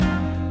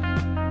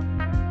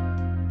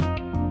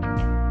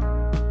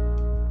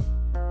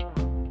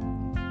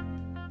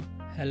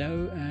Hello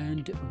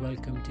and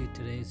welcome to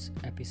today's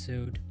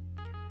episode.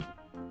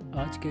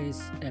 आज के इस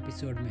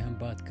एपिसोड में हम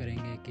बात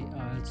करेंगे कि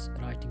आइल्स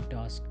राइटिंग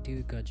टास्क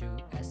 2 का जो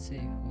एसे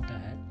होता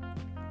है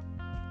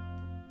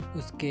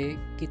उसके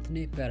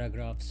कितने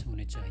पैराग्राफ्स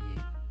होने चाहिए,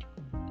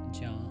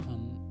 जहाँ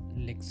हम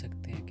लिख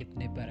सकते हैं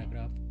कितने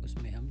पैराग्राफ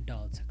उसमें हम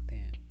डाल सकते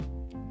हैं।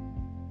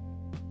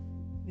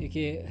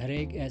 देखिए, हर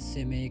एक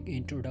एसे में एक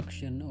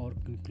इंट्रोडक्शन और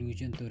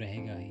कंक्लूजन तो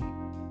रहेगा ही,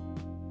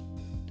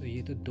 तो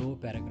ये तो 2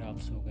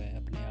 पैराग्राफ्स हो गए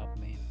अपने आप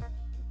में।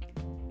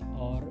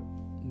 और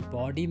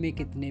बॉडी में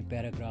कितने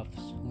पैराग्राफ्स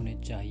होने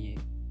चाहिए,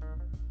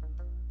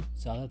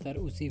 ज़्यादातर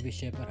उसी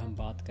विषय पर हम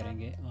बात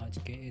करेंगे आज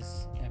के इस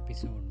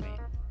एपिसोड में।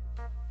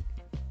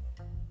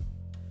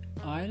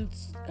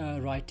 आइल्स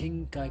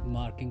राइटिंग का एक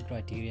मार्किंग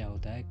क्राइटेरिया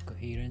होता है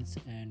कोहेरेंस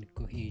एंड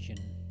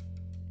कोहेजन,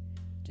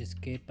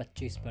 जिसके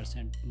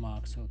 25%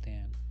 मार्क्स होते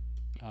हैं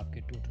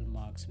आपके टोटल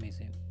मार्क्स में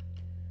से।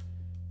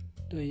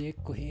 तो ये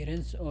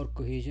कोहेरेंस और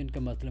कोहेजन का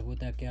मतलब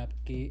होता है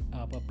कि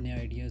आप अपने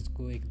आइडियाज़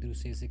को एक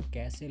दूसरे से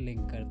कैसे लिंक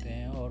करते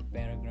हैं और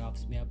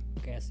पैराग्राफ्स में आप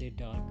कैसे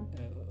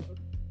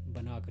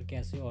बनाकर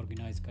कैसे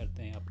ऑर्गेनाइज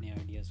करते हैं अपने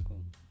आइडियाज़ को।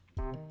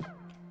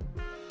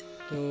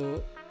 तो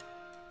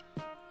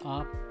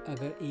आप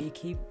अगर एक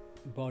ही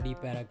बॉडी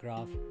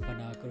पैराग्राफ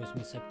बनाकर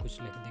उसमें सब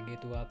कुछ लिख देंगे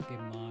तो आपके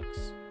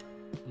मार्क्स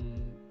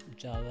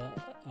ज़्यादा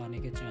आने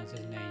के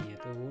चांसेस नहीं है।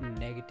 तो वो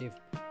नेगेटिव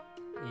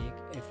एक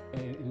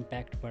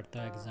इम्पैक्ट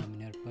पड़ता है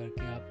एग्ज़ामिनर पर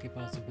कि आपके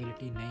पास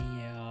एबिलिटी नहीं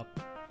है, आप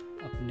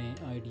अपने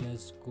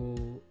आइडियाज़ को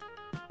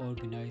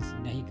ऑर्गेनाइज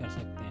नहीं कर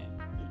सकते हैं।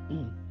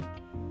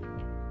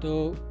 तो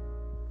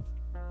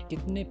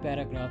कितने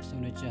पैराग्राफ्स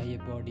होने चाहिए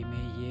बॉडी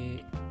में, ये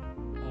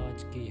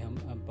आज की हम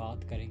अब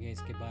बात करेंगे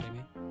इसके बारे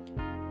में।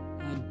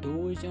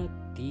 2 या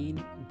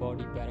 3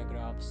 बॉडी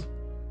पैराग्राफ्स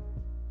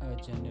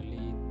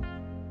जनरली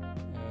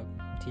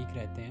ठीक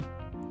रहते हैं,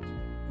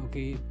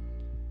 क्योंकि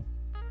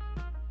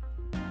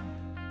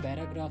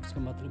पैराग्राफ्स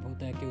का मतलब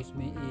होता है कि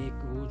उसमें एक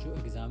वो जो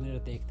एग्ज़ामिनर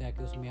देखता है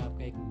कि उसमें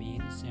आपका एक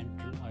मेन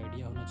सेंट्रल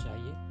आइडिया होना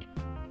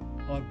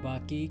चाहिए और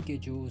बाकी के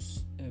जो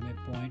उसमें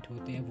पॉइंट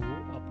होते हैं वो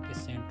आपके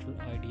सेंट्रल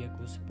आइडिया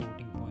को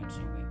सपोर्टिंग पॉइंट्स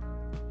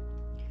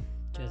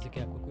होंगे। जैसे कि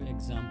आपको कोई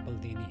एग्जांपल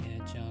देनी है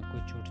जहाँ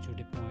कोई छोटे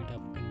छोटे पॉइंट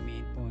आपके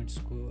मेन पॉइंट्स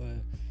को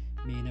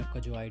मेन आपका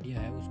जो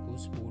आइडिया है उसको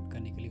सपोर्ट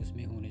करने के लिए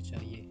उसमें होने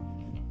चाहिए।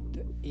 तो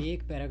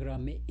एक पैराग्राफ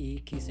में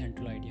एक ही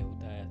सेंट्रल आइडिया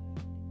होता है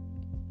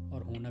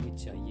और होना भी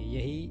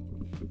चाहिए।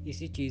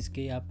 इसी चीज़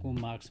के आपको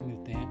मार्क्स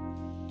मिलते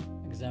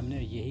हैं।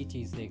 एग्ज़ामिनर यही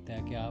चीज़ देखता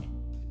है कि आप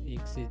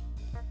एक से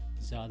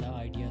ज़्यादा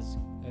आइडियाज़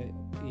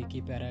एक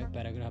ही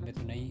पैराग्राफ में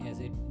तो नहीं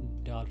ऐसे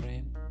डाल रहे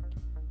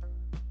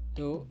हैं।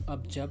 तो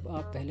अब जब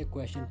आप पहले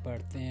क्वेश्चन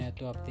पढ़ते हैं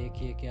तो आप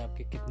देखिए कि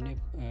आपके कितने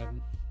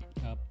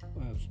आप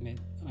उसमें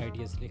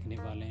आइडियाज़ लिखने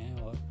वाले हैं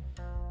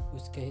और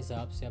उसके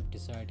हिसाब से आप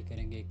डिसाइड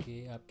करेंगे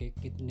कि आपके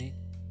कितने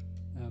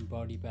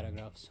बॉडी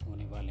पैराग्राफ्स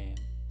होने वाले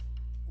हैं।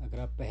 अगर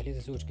आप पहले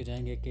से सोच के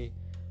जाएंगे कि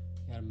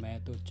यार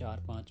मैं तो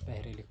 4-5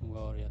 पहरे लिखूँगा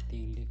और या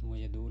 3 लिखूँगा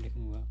या 2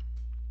 लिखूँगा,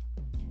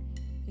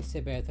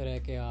 इससे बेहतर है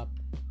कि आप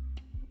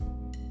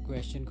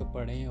क्वेश्चन को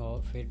पढ़ें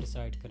और फिर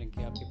डिसाइड करें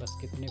कि आपके पास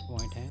कितने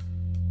पॉइंट हैं